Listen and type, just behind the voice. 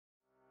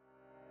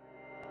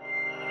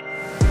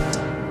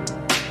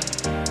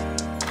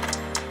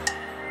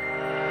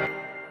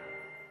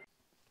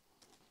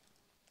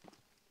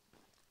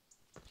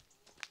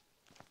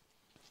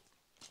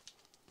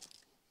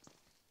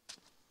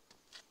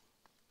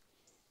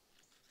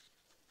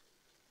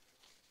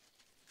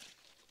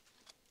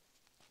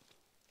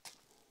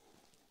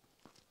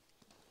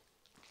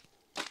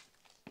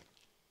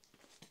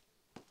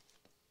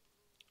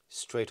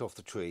straight off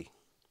the tree.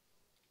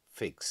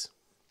 Figs.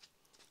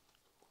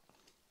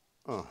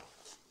 Oh.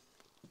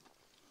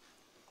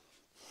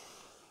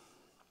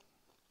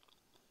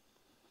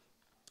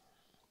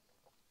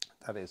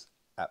 That is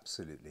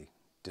absolutely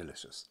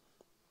delicious.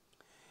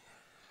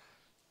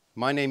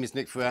 My name is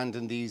Nick Ferrand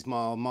and these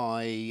are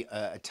my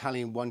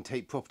Italian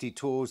one-take property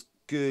tours.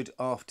 Good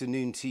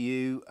afternoon to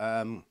you.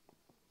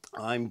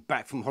 I'm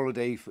back from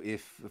holiday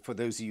for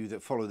those of you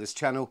that follow this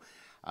channel.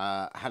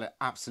 Had an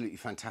absolutely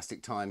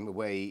fantastic time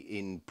away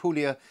in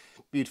Puglia.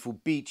 Beautiful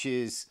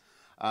beaches.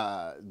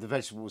 The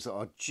vegetables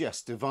are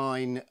just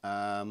divine.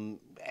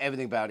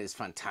 Everything about it is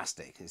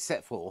fantastic,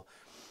 except for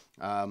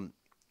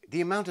the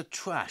amount of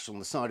trash on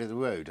the side of the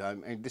road.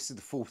 This is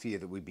the 4th year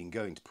that we've been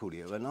going to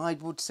Puglia, and I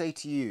would say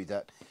to you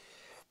that,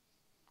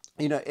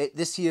 you know,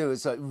 this year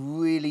is like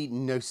really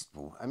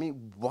noticeable. I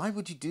mean, why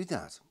would you do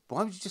that?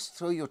 Why would you just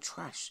throw your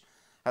trash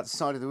at the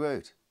side of the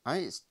road?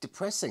 It's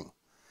depressing.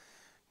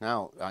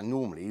 Now,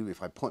 normally,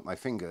 if I point my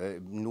finger,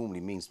 it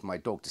normally means for my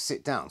dog to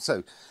sit down.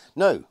 So,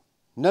 no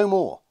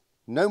more.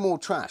 No more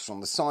trash on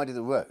the side of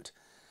the road.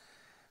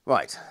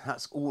 Right,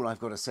 that's all I've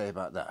got to say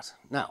about that.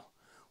 Now,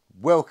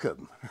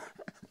 welcome.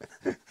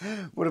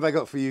 What have I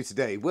got for you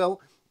today? Well,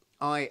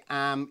 I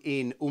am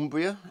in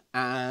Umbria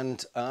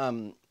and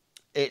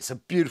it's a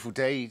beautiful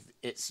day.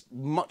 It's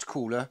much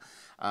cooler.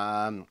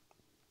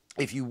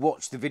 If you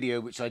watch the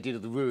video which I did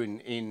of the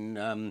ruin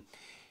in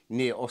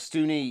near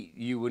Ostuni,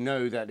 you will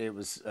know that it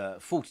was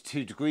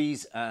 42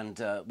 degrees and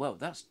well,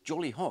 that's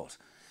jolly hot.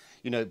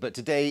 You know, but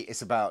today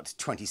it's about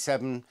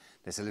 27.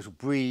 There's a little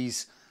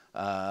breeze.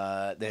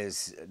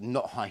 There's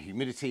not high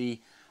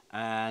humidity,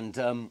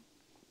 and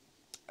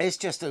it's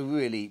just a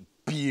really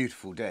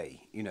beautiful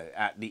day, you know,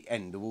 at the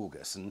end of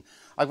August. And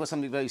I've got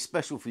something very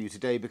special for you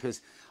today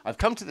because I've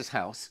come to this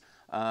house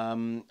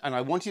and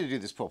I wanted to do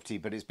this property,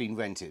 but it's been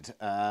rented.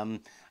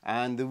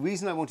 And the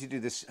reason I wanted to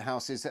do this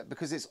house is that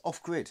because it's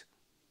off-grid.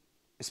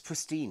 It's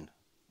pristine.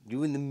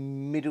 You're in the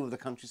middle of the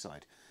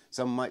countryside.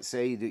 Some might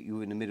say that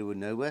you're in the middle of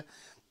nowhere,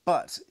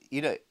 but,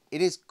 you know,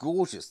 it is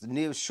gorgeous. The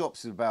nearest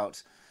shops are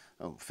about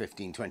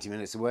 15, 20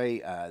 minutes away.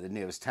 The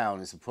nearest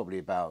town is probably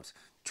about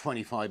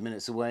 25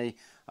 minutes away.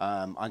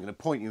 I'm going to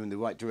point you in the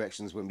right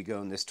directions when we go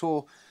on this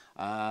tour.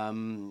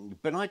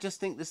 But I just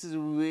think this is a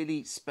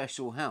really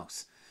special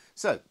house.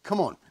 So, come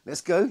on,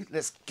 let's go.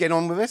 Let's get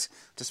on with it.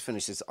 Just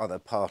finish this other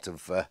part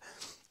of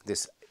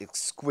this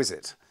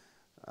exquisite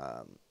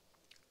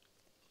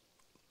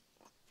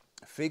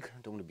fig.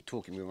 I don't want to be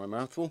talking with my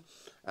mouth full.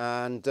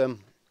 And, oh,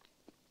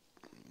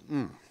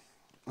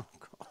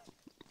 God.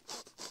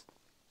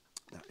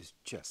 That is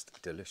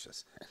just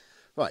delicious.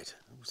 Right,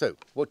 so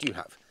what do you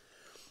have?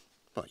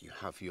 Well, you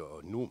have your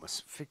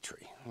enormous fig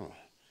tree. Oh,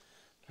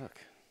 look.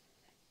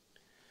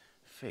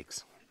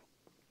 Figs.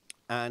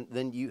 And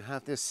then you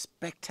have this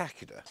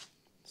spectacular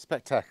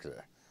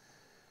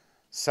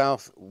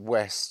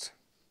southwest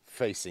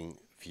facing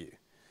view.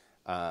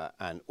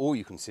 And all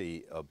you can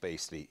see are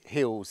basically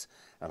hills,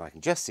 and I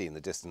can just see in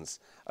the distance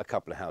a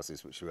couple of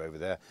houses which are over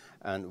there.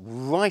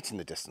 And right in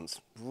the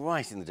distance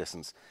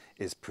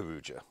is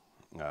Perugia.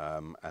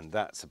 And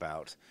that's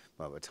about,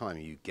 well, by the time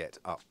you get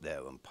up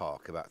there and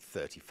park, about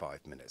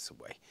 35 minutes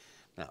away.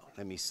 Now,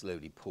 let me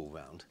slowly pull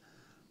round,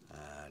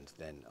 and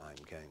then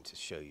I'm going to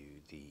show you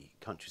the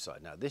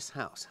countryside. Now, this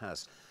house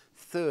has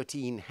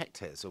 13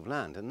 hectares of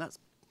land, and that's,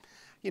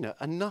 you know,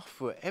 enough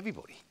for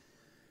everybody.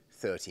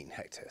 13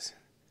 hectares.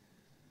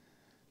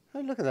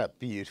 And look at that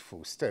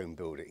beautiful stone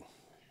building.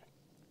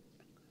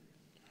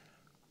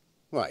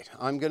 Right,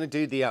 I'm going to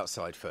do the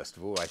outside first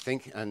of all, I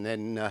think, and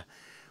then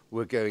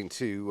we're going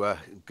to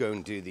go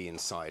and do the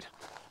inside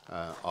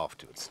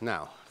afterwards.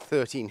 Now,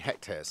 13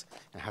 hectares.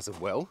 It has a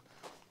well.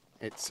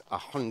 It's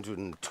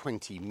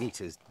 120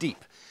 meters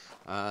deep.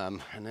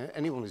 And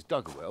anyone who's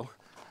dug a well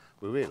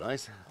will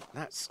realise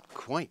that's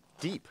quite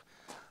deep.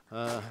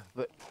 But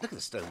look at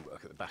the stonework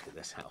at the back of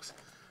this house.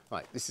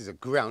 Right, this is a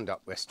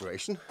ground-up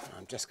restoration.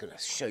 I'm just going to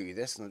show you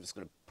this, and I'm just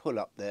going to pull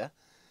up there.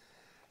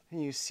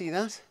 And you see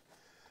that?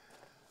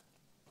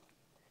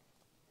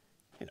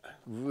 You know,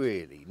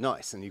 really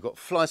nice. And you've got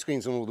fly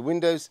screens on all the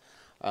windows,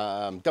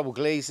 double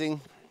glazing.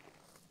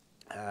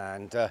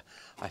 And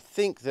I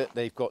think that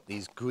they've got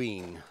these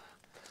green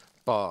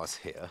bars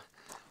here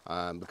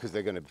because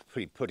they're going to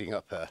be putting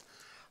up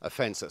a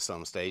fence at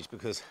some stage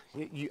because,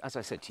 you, as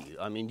I said to you,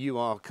 I mean, you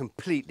are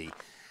completely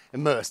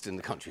immersed in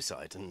the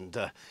countryside.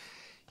 And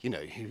you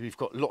know, we've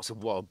got lots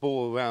of wild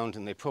boar around,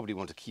 and they probably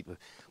want to keep a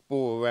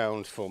boar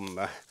around from,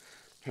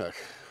 look,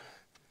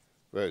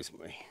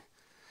 rosemary.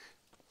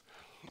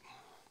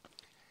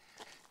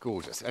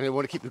 Gorgeous. And they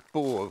want to keep the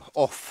boar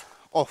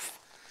off,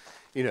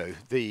 you know,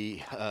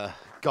 the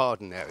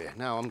garden area.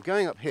 Now, I'm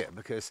going up here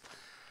because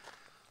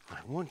I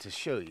want to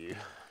show you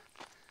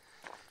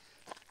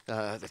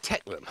the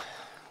tech room.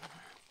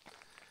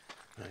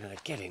 I'm going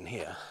to get in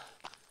here.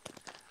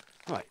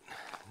 Right,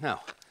 now,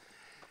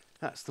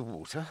 that's the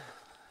water.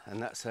 And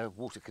that's a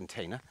water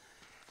container,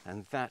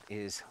 and that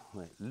is,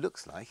 well, it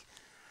looks like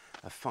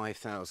a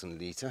 5,000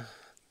 litre.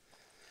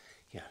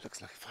 Yeah, it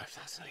looks like a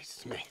 5,000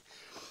 litre to me.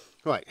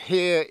 Right,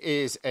 here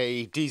is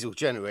a diesel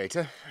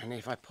generator, and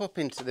if I pop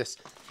into this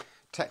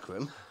tech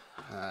room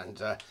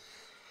and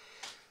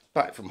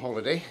back from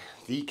holiday,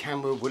 the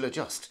camera will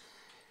adjust.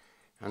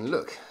 And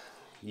look,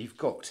 you've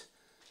got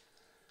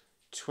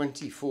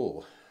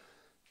 24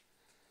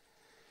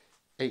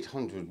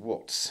 800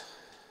 watts.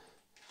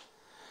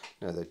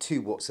 No, they're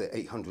 2 watts at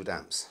 800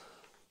 amps.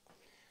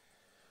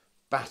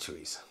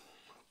 Batteries.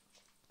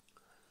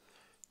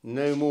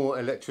 No more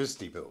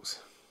electricity bills.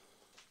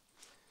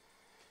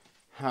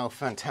 How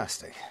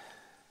fantastic.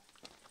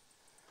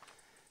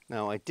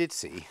 Now, I did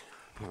see,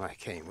 when I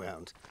came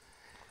round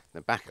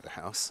the back of the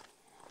house,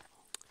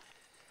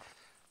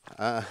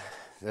 that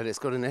it's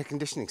got an air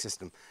conditioning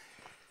system.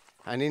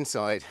 And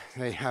inside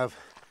they have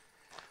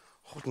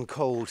hot and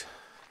cold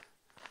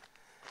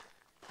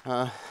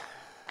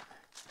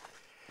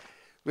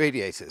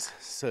radiators.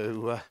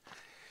 So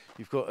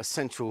you've got a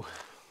central...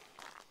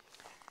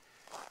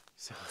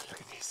 So look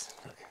at these.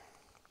 Look.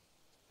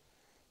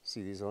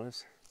 See these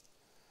olives?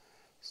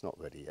 It's not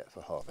ready yet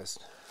for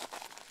harvest.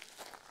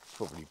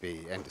 Probably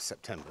be end of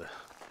September,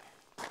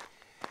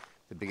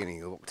 the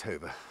beginning of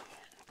October.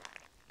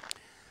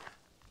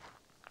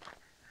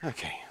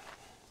 Okay.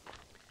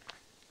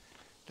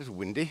 A little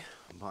windy,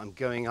 but I'm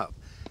going up.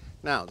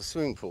 Now the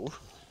swimming pool.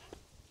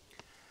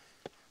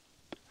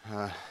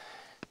 I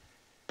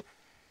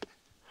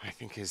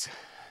think is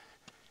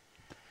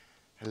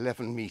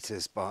 11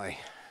 meters by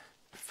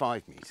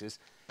 5 meters,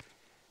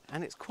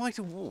 and it's quite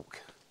a walk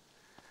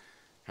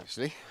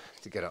actually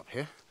to get up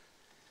here.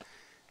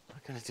 I'm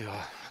going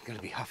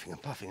to be huffing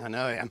and puffing, I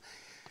know I am.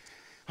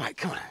 Right,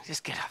 come on,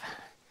 just get up.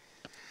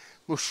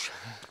 Whoosh.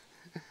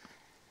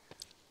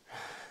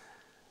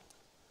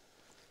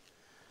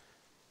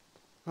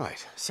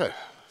 Right, so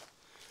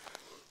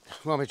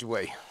rummage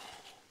away.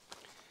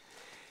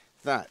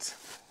 That,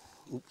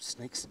 oops,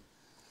 snakes.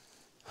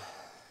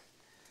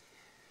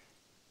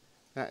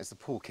 That is the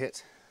pool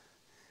kit,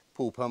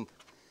 pool pump,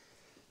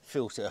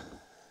 filter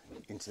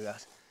into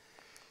that.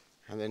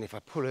 And then if I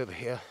pull over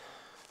here,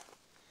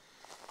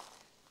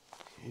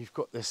 you've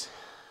got this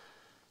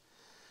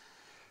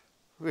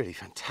really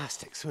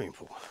fantastic swimming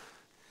pool.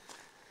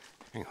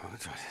 Hang on, I'll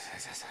try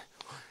this.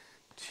 1,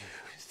 2,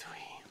 3,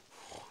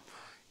 4, 5,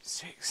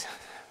 6, 7,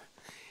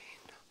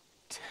 8,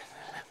 10,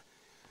 11,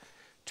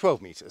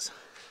 12 meters.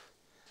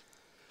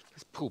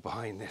 Let's pull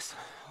behind this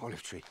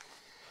olive tree.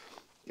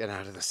 Get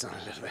out of the sun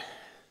a little bit.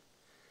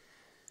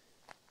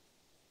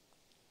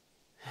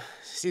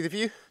 See the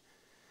view?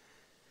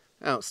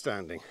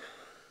 Outstanding.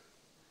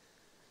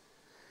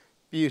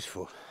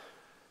 Beautiful.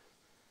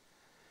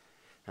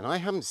 And I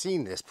haven't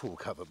seen this pool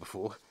cover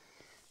before,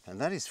 and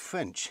that is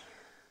French.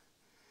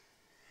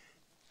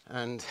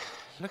 And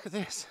look at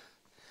this.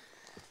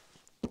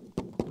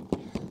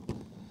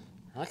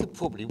 I could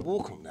probably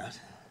walk on that.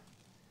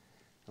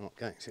 I'm not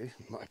going to,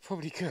 but I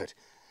probably could.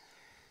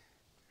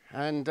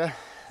 And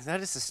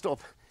that is to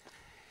stop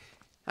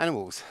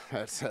animals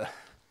at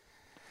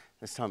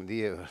this time of the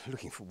year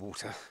looking for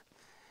water.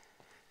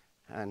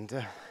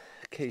 And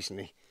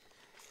occasionally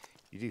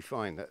you do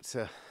find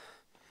that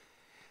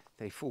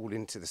they fall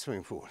into the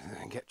swimming pool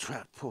and get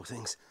trapped, poor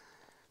things.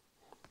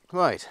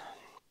 Right,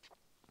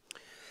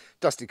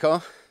 dusty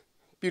car,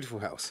 beautiful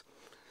house.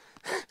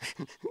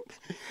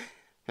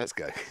 Let's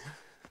go.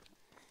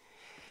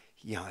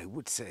 Yeah, I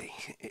would say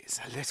it's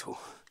a little,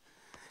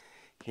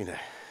 you know,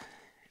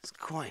 it's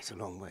quite a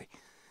long way.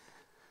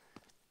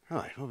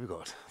 Right, what have we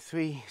got?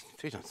 3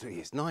 times 3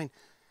 is 9.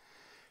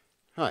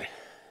 Right,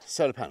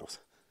 solar panels.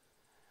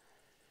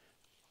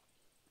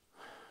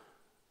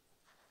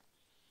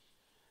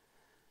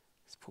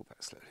 Let's pull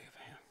back slowly over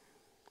here.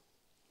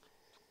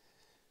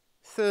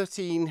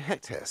 13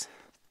 hectares.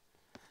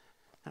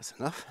 That's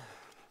enough.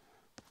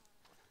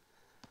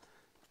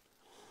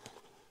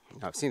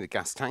 Now, I've seen the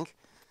gas tank.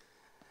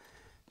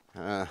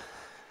 That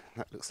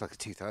looks like a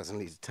 2,000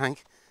 litre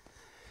tank.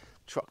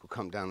 Truck will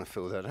come down and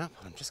fill that up.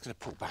 I'm just going to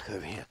pull back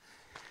over here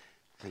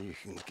so you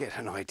can get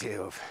an idea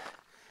of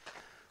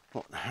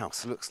what the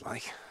house looks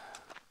like.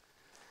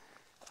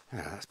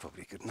 Yeah, that's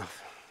probably good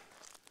enough.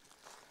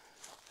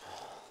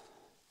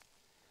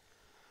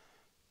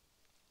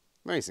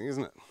 Amazing,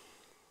 isn't it?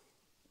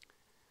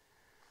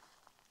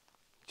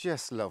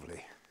 Just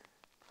lovely.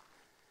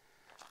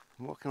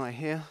 And what can I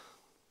hear?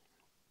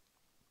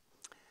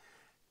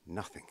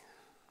 Nothing.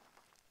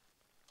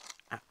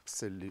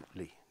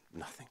 Absolutely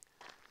nothing.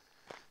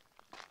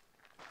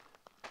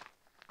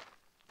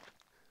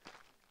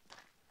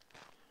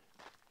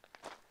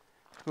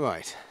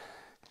 Right,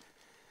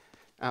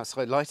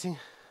 outside lighting,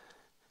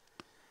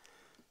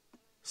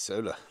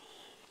 solar,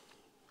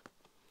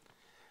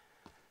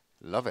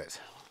 love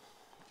it,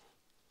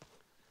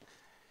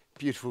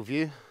 beautiful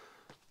view,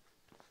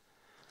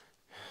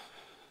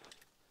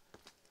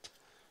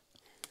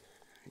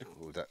 look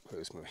at all that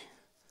rosemary,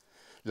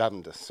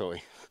 lavender,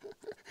 sorry,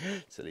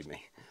 silly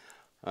me,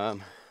 oh,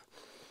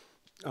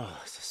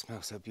 it just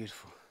smells so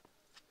beautiful.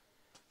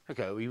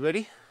 Okay, are we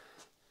ready?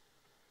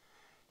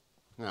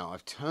 Now,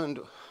 I've turned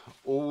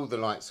all the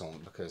lights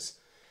on because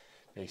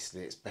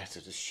basically it's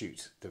better to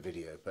shoot the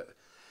video, but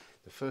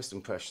the first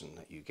impression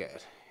that you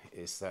get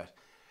is that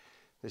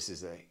this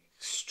is an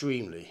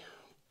extremely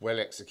well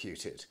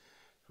executed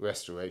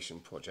restoration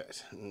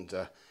project. And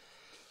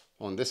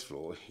on this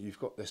floor you've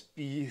got this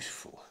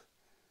beautiful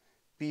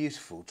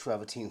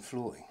travertine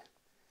flooring.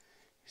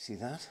 You see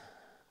that?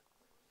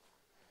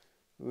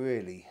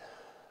 Really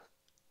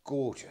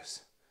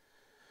gorgeous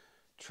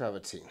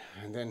travertine.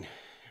 And then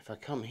if I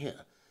come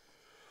here,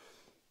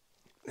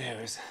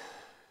 there is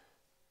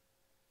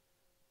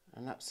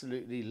an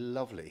absolutely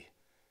lovely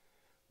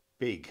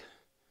big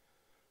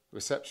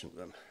reception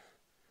room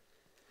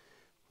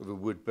with a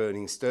wood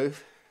burning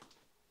stove.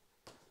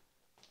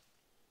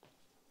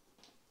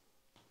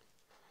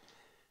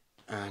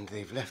 And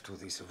they've left all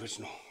these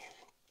original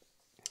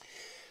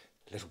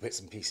little bits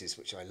and pieces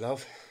which I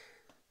love,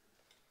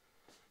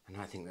 and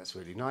I think that's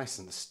really nice,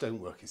 and the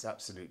stonework is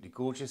absolutely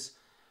gorgeous.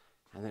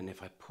 And then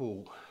if I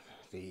pull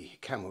the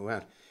camera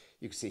around,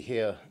 you can see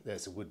here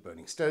there's a wood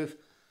burning stove,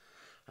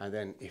 and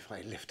then if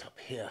I lift up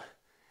here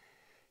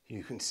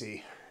you can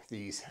see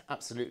these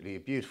absolutely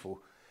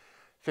beautiful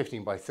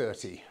 15 by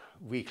 30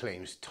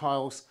 reclaimed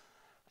tiles,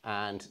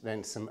 and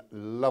then some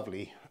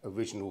lovely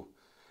original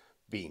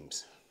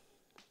beams.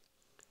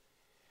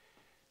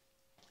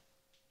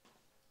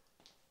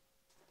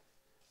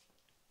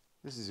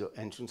 This is your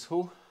entrance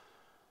hall.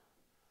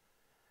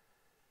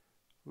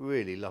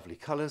 Really lovely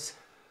colours.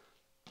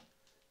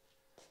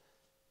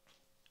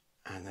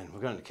 And then we're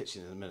going to the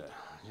kitchen in a minute.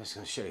 I'm just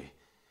going to show you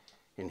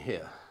in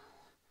here.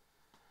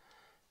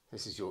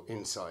 This is your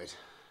inside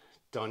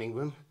dining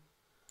room.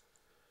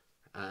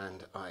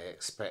 And I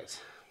expect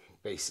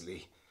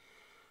basically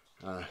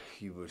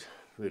you would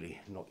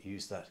really not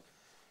use that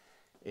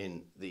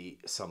in the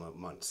summer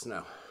months.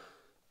 Now,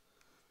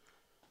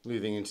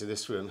 moving into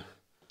this room,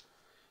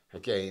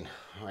 again,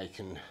 I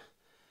can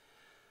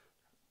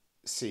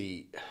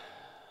see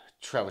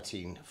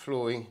travertine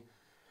flooring,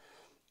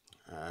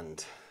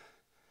 and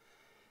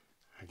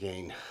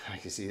again I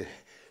can see a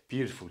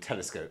beautiful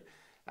telescope,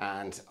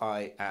 and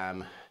I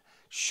am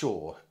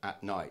sure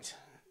at night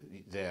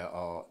there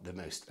are the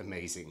most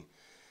amazing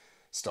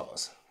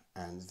stars.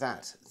 And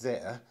that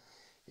there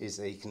is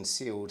a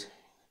concealed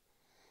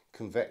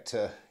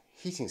convector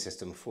heating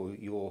system for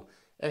your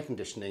air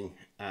conditioning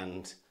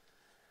and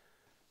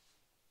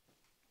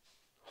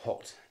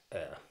hot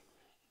air.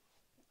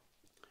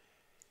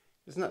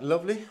 Isn't that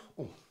lovely?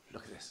 Oh,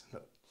 look at this.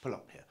 Look, pull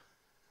up here.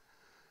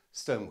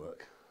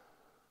 Stonework.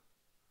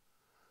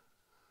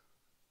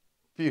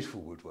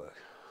 Beautiful woodwork.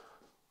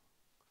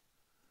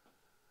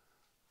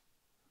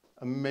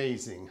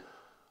 Amazing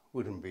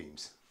wooden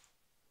beams.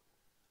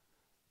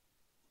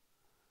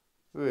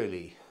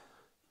 Really,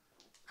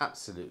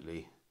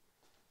 absolutely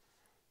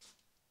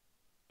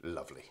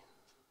lovely.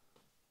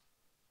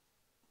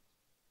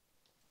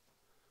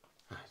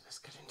 Right, let's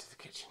get into the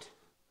kitchen.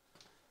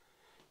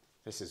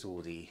 This is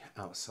all the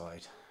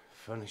outside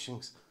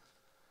furnishings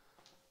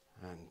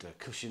and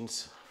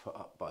cushions for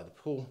up by the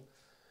pool,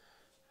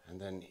 and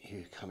then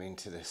you come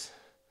into this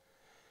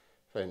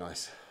very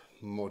nice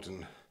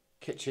modern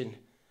kitchen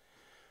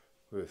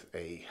with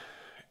a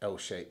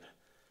L-shaped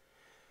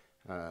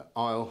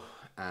aisle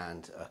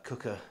and a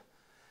cooker,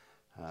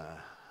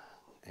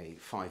 a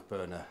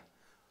 5-burner,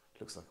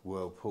 looks like a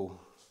whirlpool.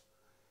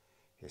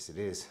 Yes, it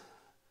is.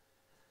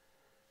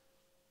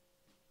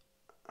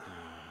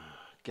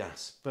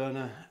 Gas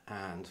burner,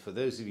 and for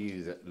those of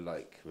you that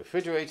like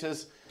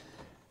refrigerators,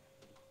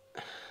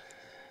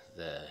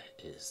 there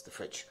is the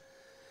fridge.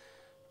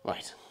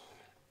 Right,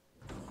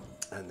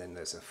 and then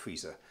there's a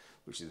freezer,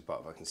 which is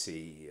above. I can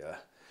see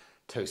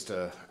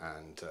toaster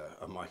and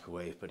a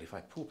microwave. But if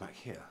I pull back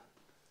here,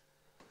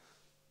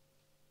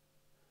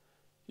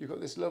 you've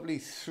got this lovely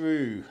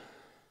through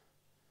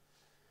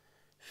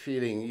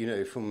feeling, you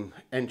know, from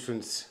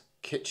entrance,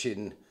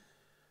 kitchen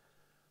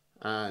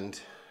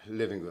and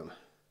living room.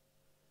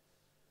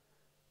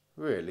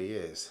 Really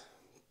is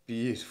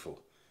beautiful.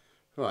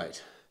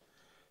 Right,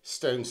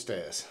 stone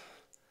stairs.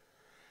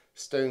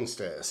 Stone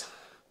stairs.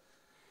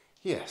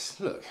 Yes,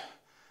 look.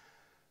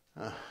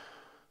 The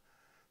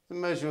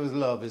measure of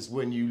love is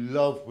when you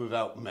love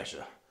without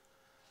measure.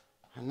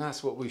 And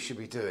that's what we should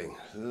be doing,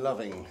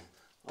 loving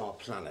our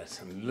planet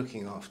and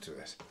looking after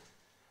it.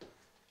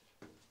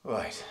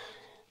 Right.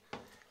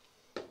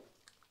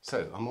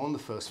 So I'm on the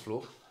first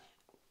floor,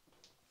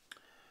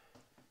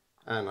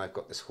 and I've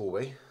got this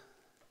hallway.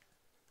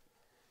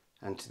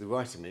 And to the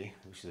right of me,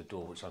 which is a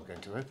door which I'm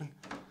going to open,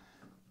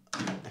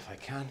 if I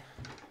can.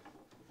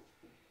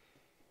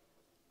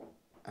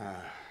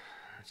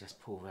 Just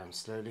pull around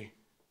slowly.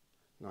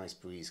 Nice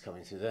breeze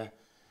coming through there.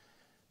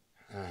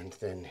 And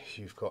then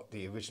you've got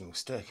the original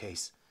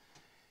staircase,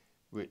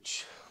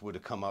 which would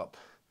have come up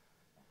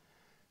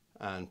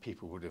and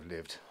people would have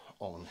lived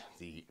on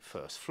the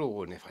first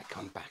floor. And if I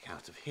come back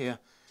out of here,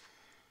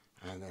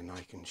 and then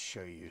I can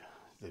show you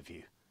the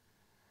view.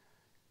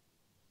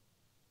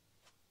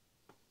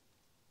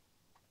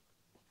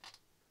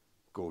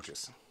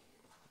 Gorgeous,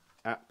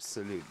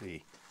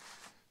 absolutely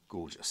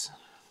gorgeous.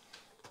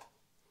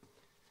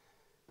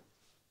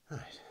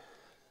 Right.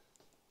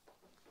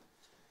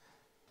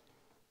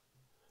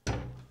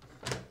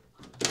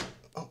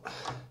 Oh.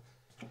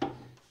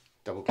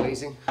 Double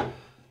glazing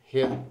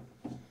here,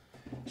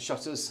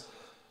 shutters.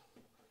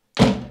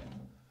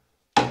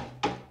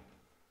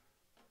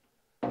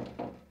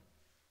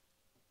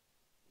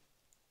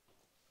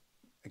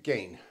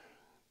 Again,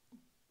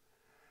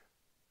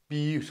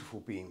 beautiful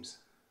beams,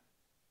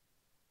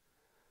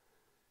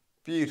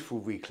 beautiful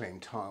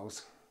reclaimed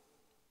tiles.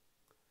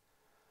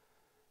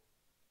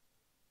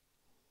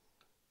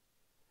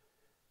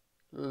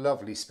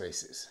 Lovely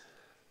spaces.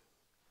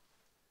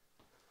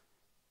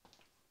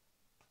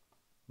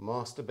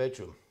 Master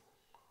bedroom.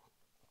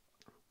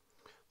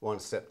 One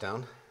step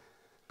down.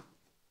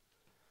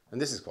 And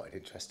this is quite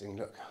interesting.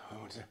 Look, I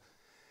want to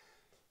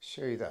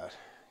show you that.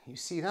 You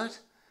see that?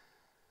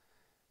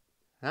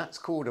 That's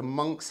called a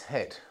monk's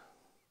head.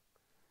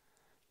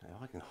 Now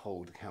I can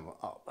hold the camera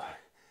up.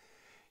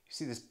 You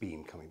see this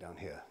beam coming down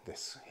here,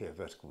 this here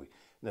vertical beam.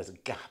 And there's a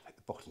gap at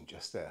the bottom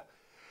just there.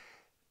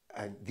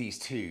 And these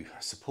two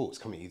supports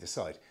coming either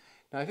side.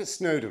 Now if it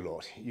snowed a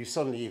lot,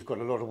 you've got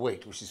a lot of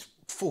weight which is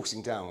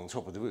forcing down on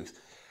top of the roof.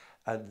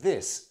 And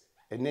this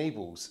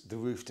enables the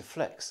roof to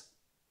flex.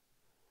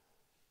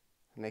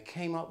 And they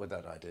came up with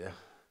that idea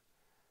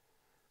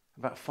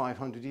about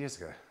 500 years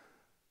ago.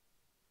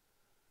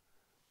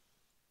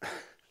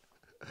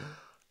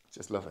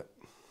 Just love it.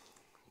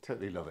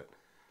 Totally love it.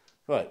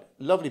 Right,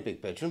 lovely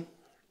big bedroom.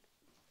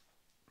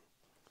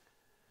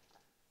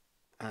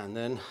 And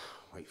then,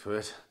 wait for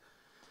it,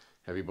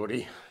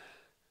 everybody.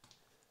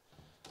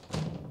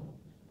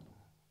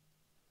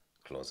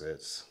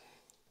 Closets.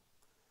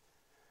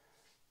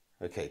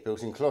 Okay,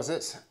 built-in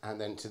closets, and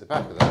then to the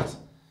back of that,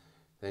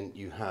 then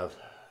you have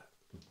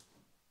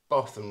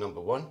bathroom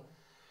number 1,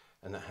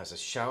 and that has a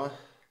shower,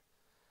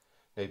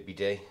 no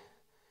bidet,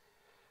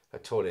 a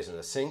toilet and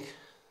a sink,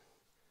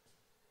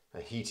 a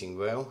heating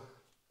rail,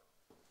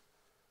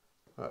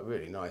 a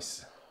really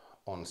nice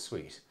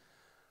ensuite.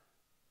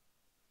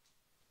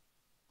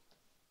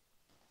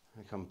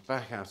 I come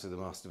back out of the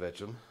master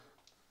bedroom,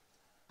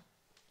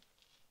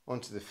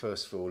 onto the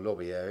first floor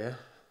lobby area.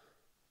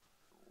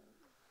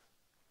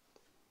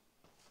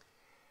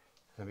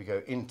 Then we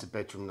go into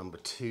bedroom number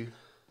 2,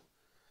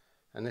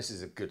 and this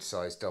is a good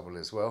size double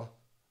as well.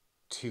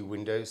 2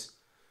 windows.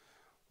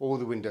 All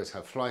the windows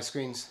have fly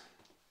screens.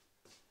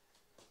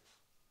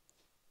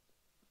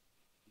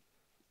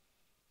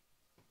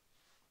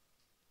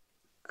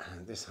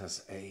 And this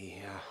has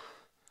a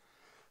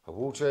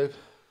wardrobe,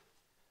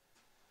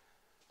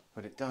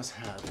 but it does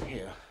have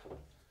here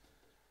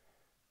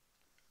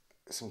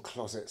some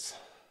closets.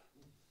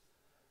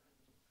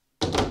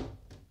 And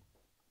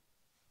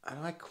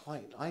I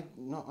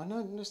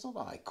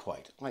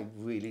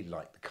really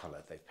like the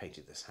colour they've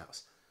painted this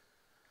house.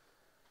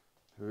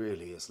 It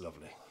really is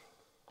lovely.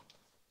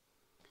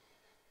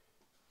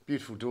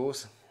 Beautiful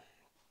doors.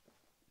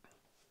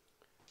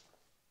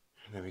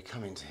 And then we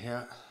come into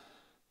here.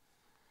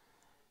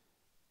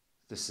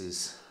 This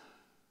is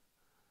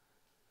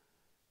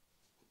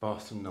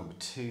bathroom number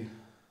 2.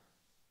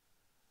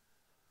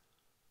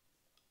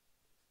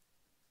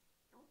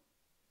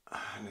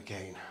 And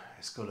again,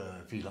 it's got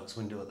a Velux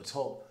window at the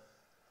top.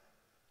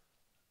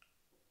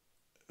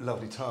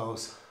 Lovely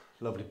tiles,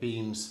 lovely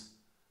beams,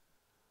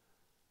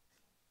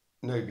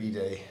 no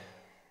bidet,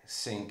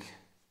 sink.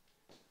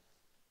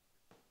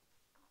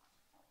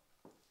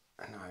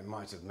 And I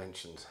might have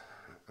mentioned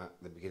at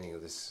the beginning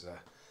of this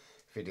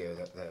video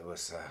that there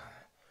was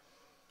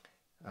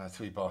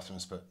 3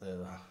 bathrooms, but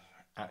there are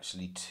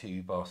actually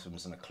 2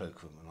 bathrooms and a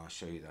cloakroom, and I'll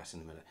show you that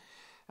in a minute.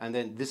 And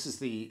then this is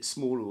the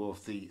smaller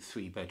of the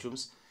 3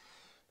 bedrooms.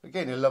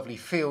 Again, a lovely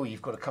feel.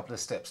 You've got a couple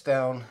of steps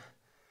down,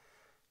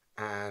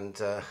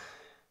 and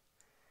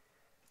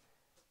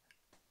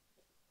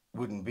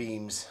wooden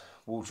beams,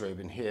 wardrobe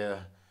in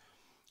here.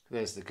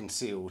 There's the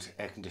concealed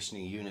air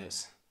conditioning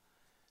units.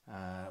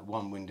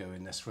 1 window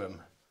in this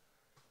room,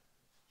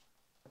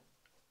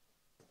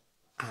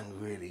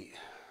 and really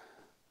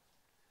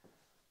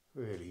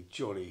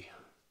jolly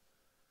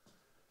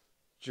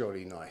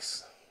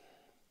nice.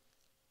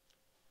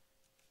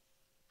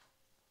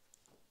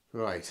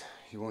 Right,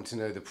 you want to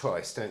know the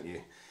price, don't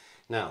you?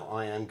 Now,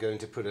 I am going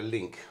to put a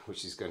link,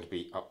 which is going to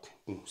be up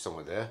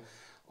somewhere there,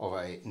 of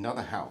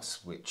another house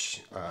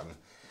which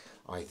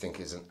I think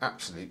is an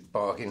absolute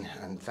bargain,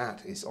 and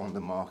that is on the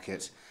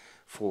market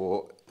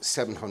for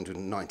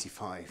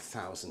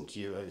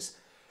 €795,000,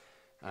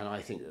 and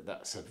I think that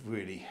that's a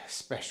really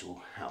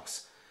special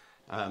house.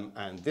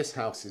 And this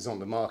house is on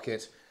the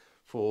market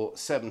for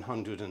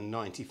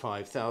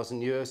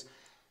 €795,000.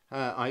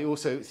 I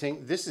also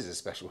think this is a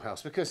special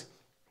house because,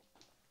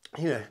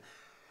 you know,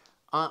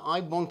 I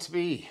want to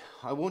be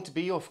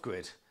off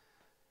grid.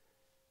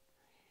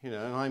 You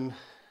know, I'm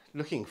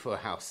looking for a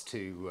house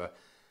to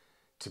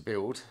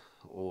build,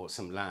 or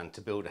some land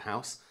to build a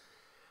house,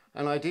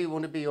 and I do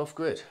want to be off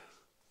grid.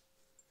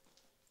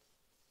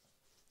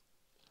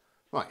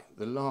 Right,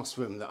 the last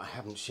room that I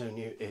haven't shown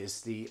you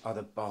is the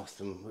other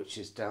bathroom, which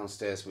is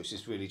downstairs, which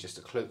is really just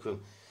a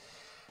cloakroom.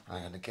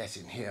 I'm going to get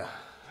in here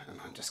and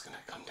I'm just going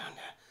to come down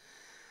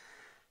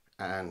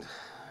there and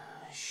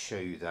show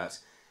you that,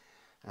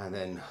 and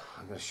then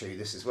I'm going to show you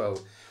this as well.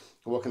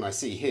 What can I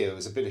see here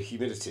is a bit of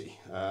humidity,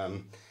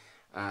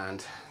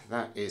 and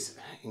that is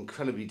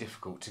incredibly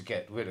difficult to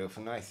get rid of,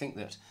 and I think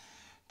that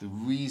the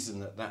reason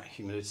that that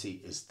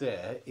humidity is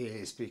there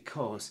is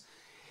because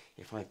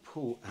if I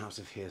pull out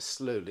of here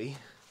slowly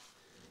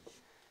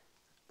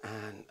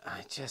and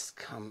I just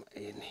come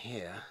in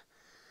here,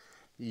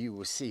 you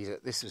will see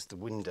that this is the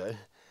window,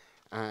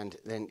 and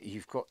then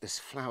you've got this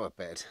flower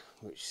bed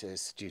which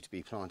says due to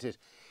be planted,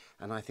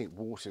 and I think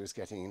water is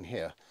getting in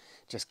here,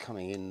 just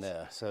coming in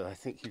there. So I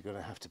think you're going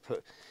to have to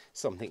put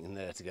something in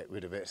there to get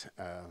rid of it,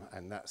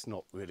 and that's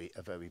not really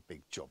a very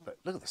big job. But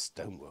look at the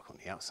stonework on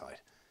the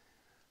outside.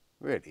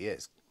 Really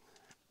is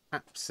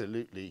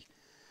absolutely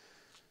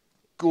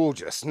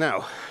gorgeous.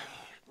 Now,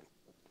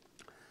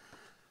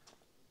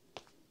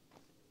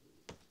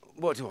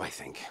 what do I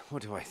think?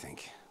 What do I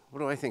think? What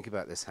do I think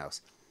about this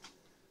house?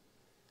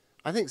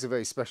 I think it's a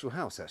very special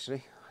house,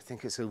 actually. I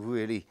think it's a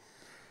really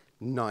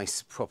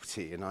nice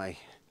property, and I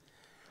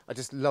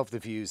just love the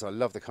views. I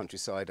love the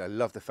countryside. I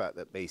love the fact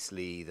that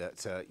basically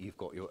that you've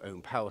got your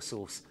own power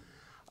source.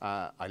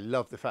 I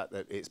love the fact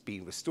that it's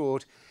been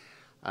restored.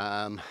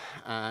 And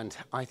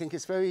I think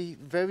it's very,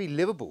 very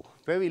livable,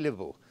 very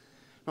livable.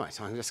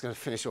 Right, I'm just going to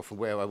finish off from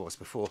where I was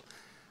before.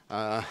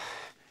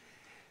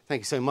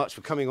 Thank you so much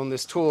for coming on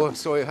this tour.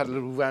 Sorry I had a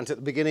little rant at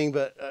the beginning,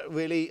 but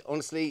really,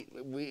 honestly,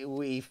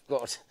 we've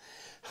got,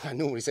 I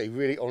normally say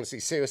really, honestly,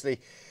 seriously,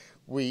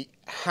 we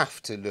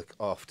have to look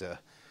after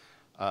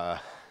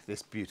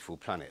this beautiful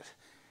planet,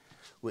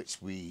 which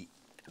we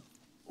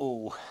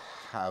all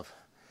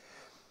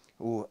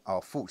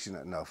are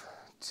fortunate enough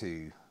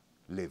to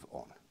live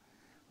on.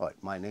 Right,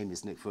 my name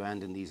is Nick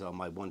Ferrand, and these are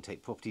my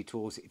one-take property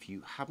tours. If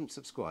you haven't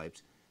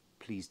subscribed,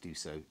 please do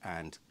so,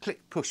 and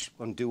click push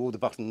and do all the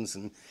buttons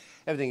and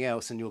everything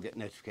else, and you'll get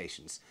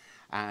notifications.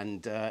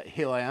 And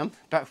here I am,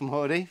 back from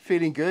holiday,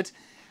 feeling good,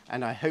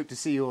 and I hope to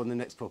see you on the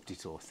next property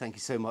tour. Thank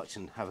you so much,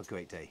 and have a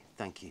great day.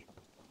 Thank you.